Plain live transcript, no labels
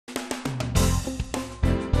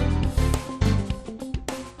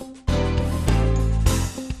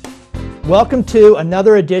Welcome to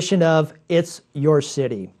another edition of It's Your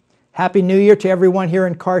City. Happy New Year to everyone here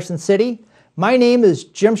in Carson City. My name is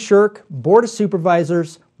Jim Shirk, Board of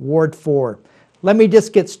Supervisors, Ward 4. Let me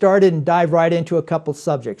just get started and dive right into a couple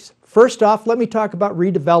subjects. First off, let me talk about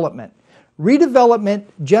redevelopment. Redevelopment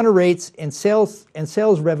generates in sales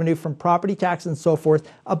revenue from property taxes and so forth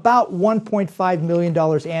about $1.5 million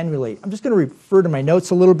annually. I'm just going to refer to my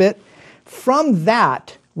notes a little bit. From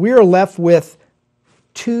that, we are left with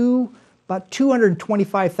about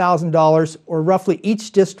 $225,000, or roughly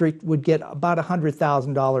each district would get about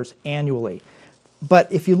 $100,000 annually. But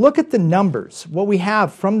if you look at the numbers, what we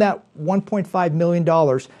have from that $1.5 million,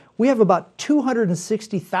 we have about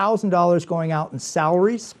 $260,000 going out in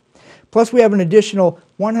salaries. Plus we have an additional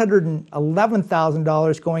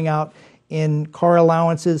 $111,000 going out in car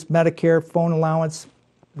allowances, Medicare, phone allowance,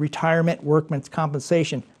 retirement, workman's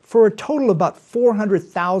compensation, for a total of about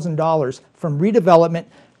 $400,000 from redevelopment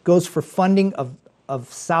goes for funding of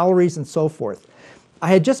salaries and so forth. I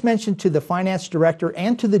had just mentioned to the finance director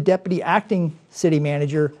and to the deputy acting city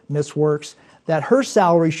manager, Ms. Works, that her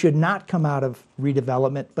salary should not come out of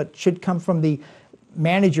redevelopment, but should come from the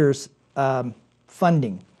manager's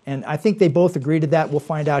funding. And I think they both agree to that. We'll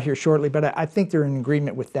find out here shortly, but I think they're in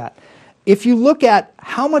agreement with that. If you look at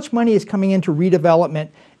how much money is coming into redevelopment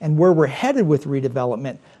and where we're headed with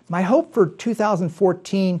redevelopment, my hope for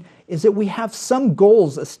 2014 is that we have some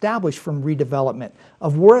goals established from redevelopment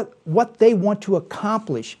of what they want to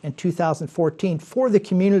accomplish in 2014 for the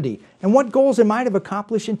community and what goals they might have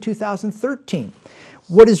accomplished in 2013.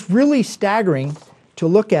 What is really staggering to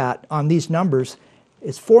look at on these numbers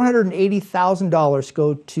is $480,000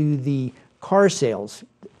 go to the car sales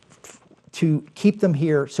to keep them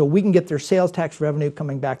here so we can get their sales tax revenue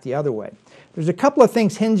coming back the other way. There's a couple of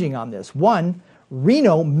things hinging on this. One,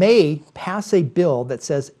 Reno may pass a bill that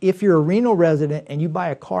says if you're a Reno resident and you buy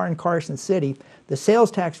a car in Carson City, the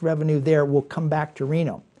sales tax revenue there will come back to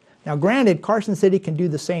Reno. Now granted, Carson City can do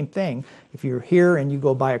the same thing. If you're here and you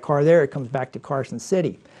go buy a car there, it comes back to Carson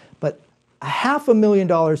City. But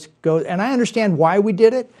 $500,000 goes, and I understand why we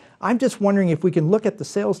did it. I'm just wondering if we can look at the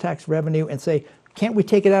sales tax revenue and say, can't we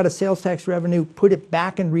take it out of sales tax revenue, put it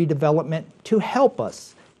back in redevelopment to help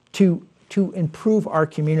us to improve our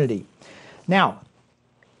community? Now,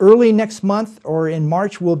 early next month or in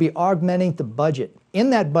March, we'll be augmenting the budget. In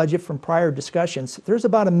that budget from prior discussions, there's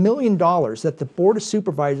about $1 million that the Board of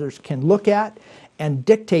Supervisors can look at and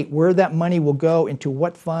dictate where that money will go, into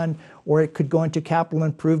what fund, or it could go into capital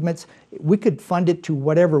improvements. We could fund it to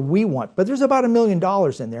whatever we want, but there's about $1 million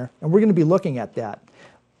in there, and we're going to be looking at that.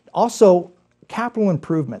 Also, capital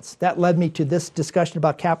improvements. That led me to this discussion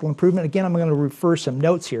about capital improvement. Again, I'm going to refer some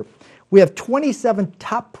notes here. We have 27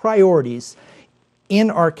 top priorities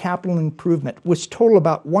in our capital improvement, which total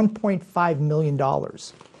about $1.5 million.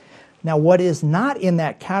 Now, what is not in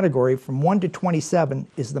that category from 1 to 27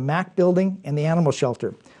 is the MAC building and the animal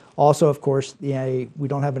shelter. Also, of course, we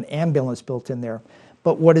don't have an ambulance built in there.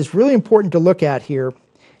 But what is really important to look at here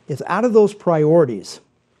is out of those priorities,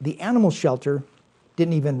 the animal shelter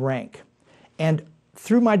didn't even rank. And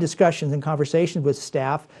through my discussions and conversations with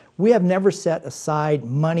staff, we have never set aside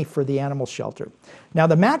money for the animal shelter. Now,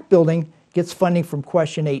 the MAC building gets funding from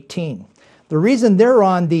question 18. The reason they're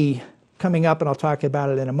on the coming up, and I'll talk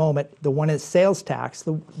about it in a moment, the one is sales tax.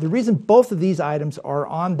 The reason both of these items are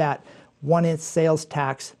on that one is sales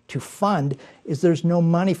tax to fund is there's no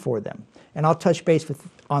money for them. And I'll touch base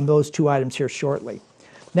on those two items here shortly.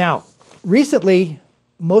 Now, recently,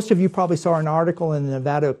 most of you probably saw an article in the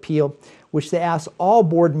Nevada Appeal which they asked all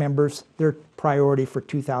board members their priority for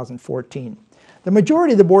 2014. The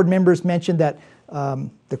majority of the board members mentioned that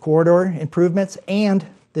the corridor improvements and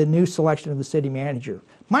the new selection of the city manager.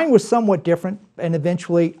 Mine was somewhat different, and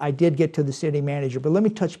eventually I did get to the city manager, but let me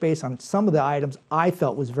touch base on some of the items I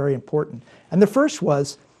felt was very important. And the first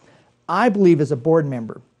was, I believe as a board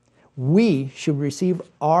member, we should receive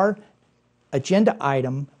our agenda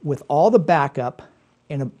item with all the backup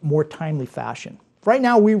in a more timely fashion. Right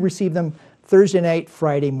now we receive them Thursday night,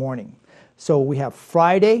 Friday morning. So we have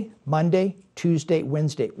Friday, Monday, Tuesday,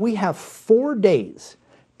 Wednesday. We have 4 days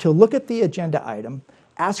to look at the agenda item,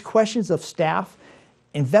 ask questions of staff,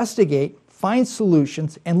 investigate, find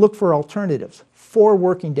solutions, and look for alternatives. 4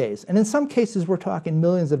 working days. And in some cases, we're talking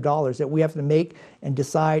millions of dollars that we have to make and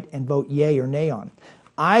decide and vote yay or nay on.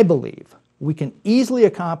 I believe we can easily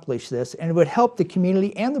accomplish this, and it would help the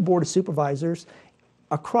community and the Board of Supervisors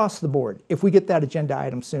across the board if we get that agenda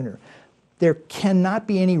item sooner. There cannot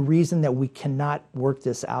be any reason that we cannot work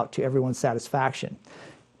this out to everyone's satisfaction.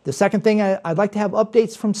 The second thing, I'd like to have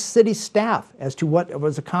updates from city staff as to what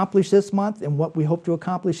was accomplished this month and what we hope to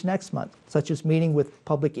accomplish next month, such as meeting with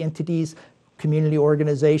public entities, community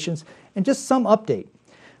organizations, and just some update.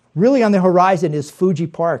 Really on the horizon is Fuji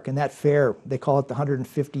Park and that fair. They call it the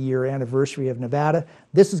 150-year anniversary of Nevada.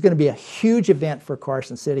 This is going to be a huge event for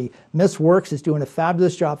Carson City. Miss Works is doing a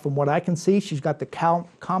fabulous job from what I can see. She's got the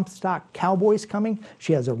Comstock Cowboys coming.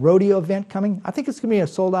 She has a rodeo event coming. I think it's going to be a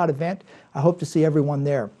sold-out event. I hope to see everyone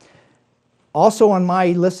there. Also on my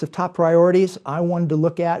list of top priorities, I wanted to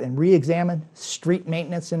look at and re-examine street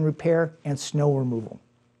maintenance and repair and snow removal.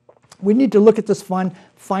 We need to look at this fund,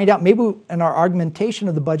 find out maybe in our augmentation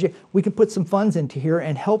of the budget, we can put some funds into here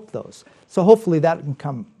and help those. So hopefully that can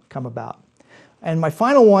come about. And my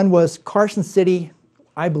final one was Carson City.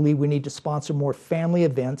 I believe we need to sponsor more family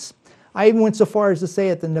events. I even went so far as to say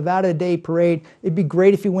at the Nevada Day Parade, it'd be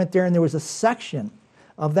great if you went there and there was a section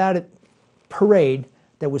of that parade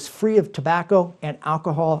that was free of tobacco and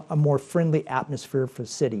alcohol, a more friendly atmosphere for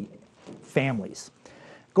city families.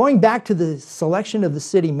 Going back to the selection of the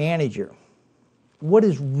city manager, what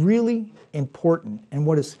is really important and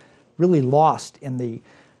what is really lost in the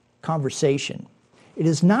conversation, it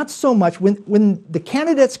is not so much, when the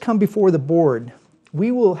candidates come before the board,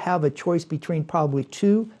 we will have a choice between probably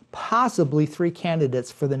 2, possibly 3 candidates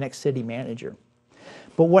for the next city manager.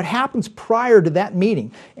 But what happens prior to that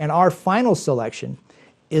meeting and our final selection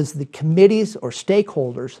is the committees or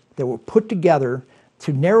stakeholders that were put together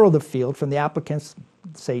to narrow the field from the applicants,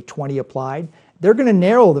 say 20 applied, they're going to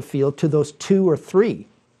narrow the field to those 2 or 3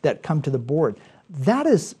 that come to the board. That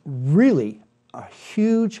is really a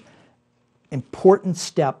huge, important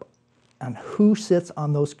step on who sits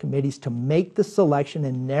on those committees to make the selection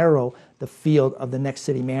and narrow the field of the next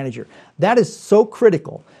city manager. That is so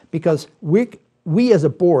critical because we as a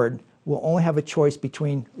board will only have a choice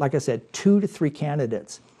between, like I said, 2 to 3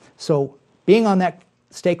 candidates. So being on that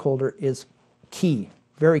stakeholder is key.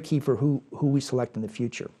 Very key for who we select in the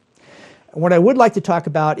future. What I would like to talk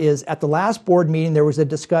about is at the last board meeting there was a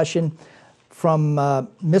discussion from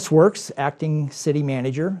Ms. Works, acting city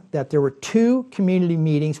manager, that there were 2 community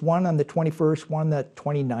meetings, one on the 21st, one on the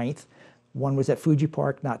 29th. One was at Fuji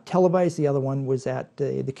Park, not televised, the other one was at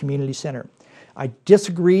the community center. I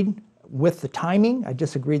disagreed with the timing, I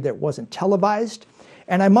disagreed that it wasn't televised,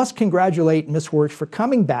 and I must congratulate Ms. Works for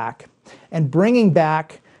coming back and bringing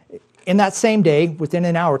back in that same day, within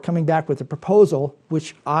an hour, coming back with a proposal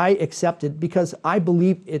which I accepted because I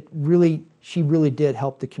believe she really did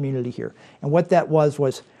help the community here. And what that was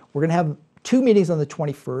we're going to have 2 meetings on the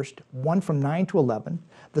 21st, one from 9 to 11,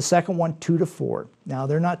 the second one 2 to 4. Now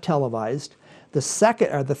they're not televised. The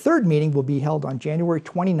third meeting will be held on January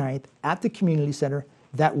 29th at the community center.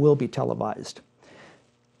 That will be televised.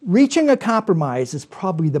 Reaching a compromise is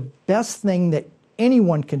probably the best thing that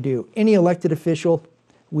anyone can do, any elected official.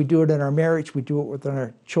 We do it in our marriage, we do it with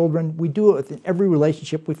our children, we do it within every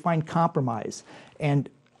relationship, we find compromise. And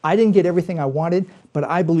I didn't get everything I wanted, but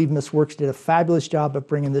I believe Ms. Works did a fabulous job of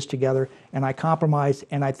bringing this together, and I compromised,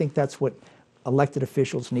 and I think that's what elected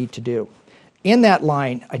officials need to do. In that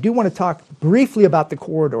line, I do want to talk briefly about the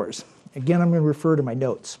corridors. Again, I'm going to refer to my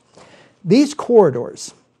notes. These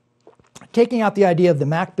corridors, taking out the idea of the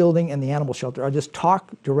MAC building and the animal shelter, I'll just talk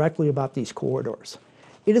directly about these corridors.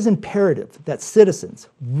 It is imperative that citizens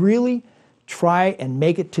really try and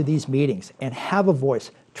make it to these meetings and have a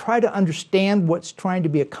voice. Try to understand what's trying to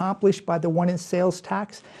be accomplished by the one-in sales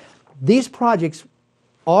tax. These projects,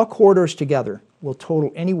 all corridors together, will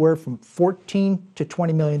total anywhere from $14 to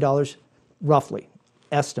 $20 million, roughly,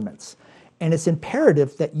 estimates. And it's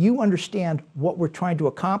imperative that you understand what we're trying to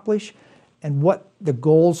accomplish and what the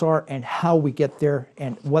goals are and how we get there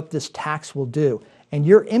and what this tax will do. And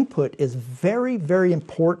your input is very, very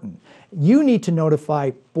important. You need to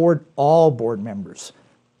notify all board members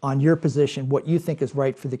on your position, what you think is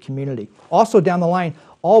right for the community. Also down the line,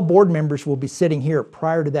 all board members will be sitting here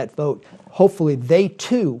prior to that vote. Hopefully they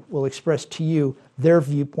too will express to you their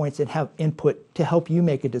viewpoints and have input to help you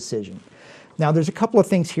make a decision. Now there's a couple of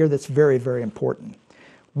things here that's very, very important.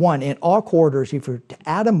 One, in all corridors, if you were to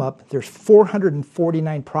add them up, there's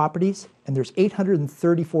 449 properties and there's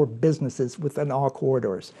 834 businesses within all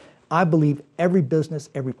corridors. I believe every business,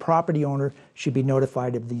 every property owner should be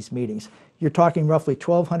notified of these meetings. You're talking roughly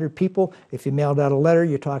 1,200 people. If you mailed out a letter,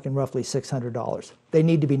 you're talking roughly $600. They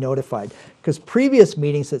need to be notified because previous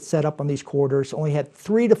meetings that set up on these corridors only had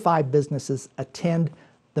 3 to 5 businesses attend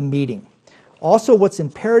the meeting. Also, what's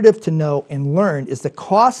imperative to know and learn is the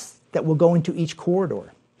costs that will go into each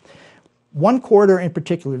corridor. One corridor in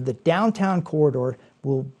particular, the downtown corridor,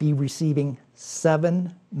 will be receiving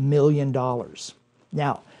 $7 million.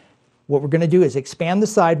 Now, What we're going to do is expand the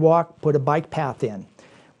sidewalk, put a bike path in.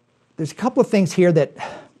 There's a couple of things here that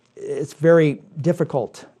it's very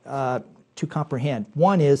difficult to comprehend.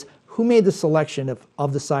 One is, who made the selection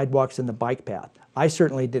of the sidewalks and the bike path? I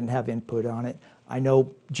certainly didn't have input on it. I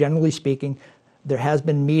know, generally speaking, there has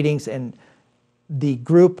been meetings, and the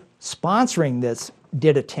group sponsoring this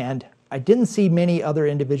did attend. I didn't see many other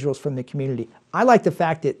individuals from the community. I like the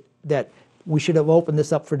fact that we should have opened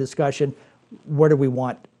this up for discussion. Where do we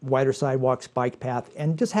want wider sidewalks, bike path,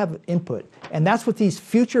 and just have input. And that's what these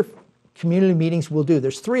future community meetings will do.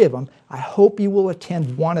 There's 3 of them. I hope you will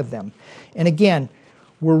attend one of them. And again,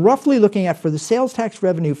 we're roughly looking at, for the sales tax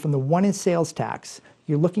revenue from the one in sales tax,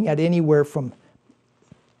 you're looking at anywhere from,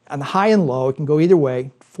 on the high and low, it can go either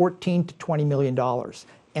way, $14 to $20 million.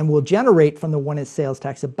 And will generate from the one in sales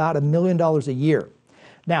tax about $1 million a year.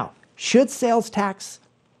 Now, should sales tax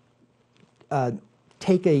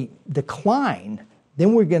take a decline,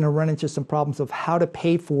 then we're going to run into some problems of how to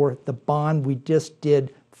pay for the bond we just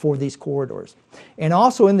did for these corridors. And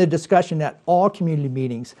also in the discussion at all community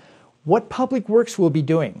meetings, what Public Works will be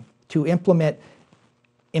doing to implement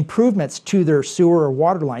improvements to their sewer or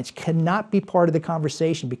water lines cannot be part of the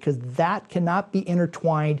conversation, because that cannot be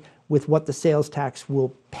intertwined with what the sales tax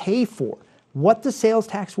will pay for. What the sales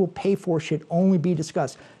tax will pay for should only be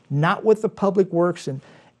discussed, not what the Public Works and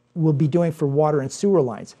will be doing for water and sewer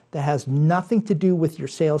lines. That has nothing to do with your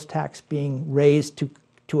sales tax being raised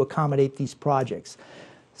to accommodate these projects.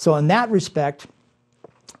 So in that respect,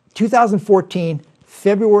 2014,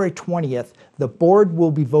 February 20th, the board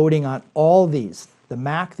will be voting on all these, the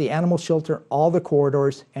MAC, the animal shelter, all the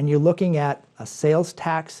corridors, and you're looking at a sales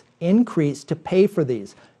tax increase to pay for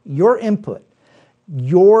these. Your input,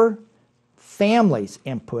 your family's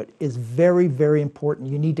input is very, very important.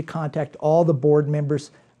 You need to contact all the board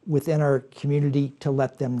members within our community to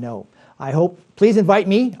let them know. I hope, please invite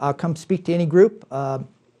me. I'll come speak to any group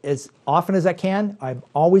as often as I can. I'm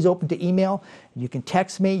always open to email. You can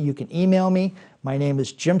text me, you can email me. My name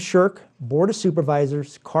is Jim Shirk, Board of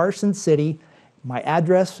Supervisors, Carson City. My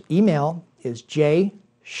address, email is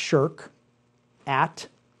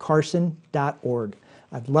jshirk@carson.org.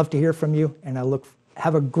 I'd love to hear from you, and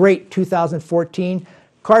have a great 2014.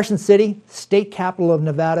 Carson City, state capital of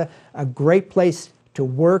Nevada, a great place to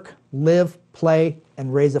work, live, play,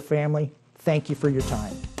 and raise a family. Thank you for your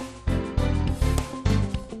time.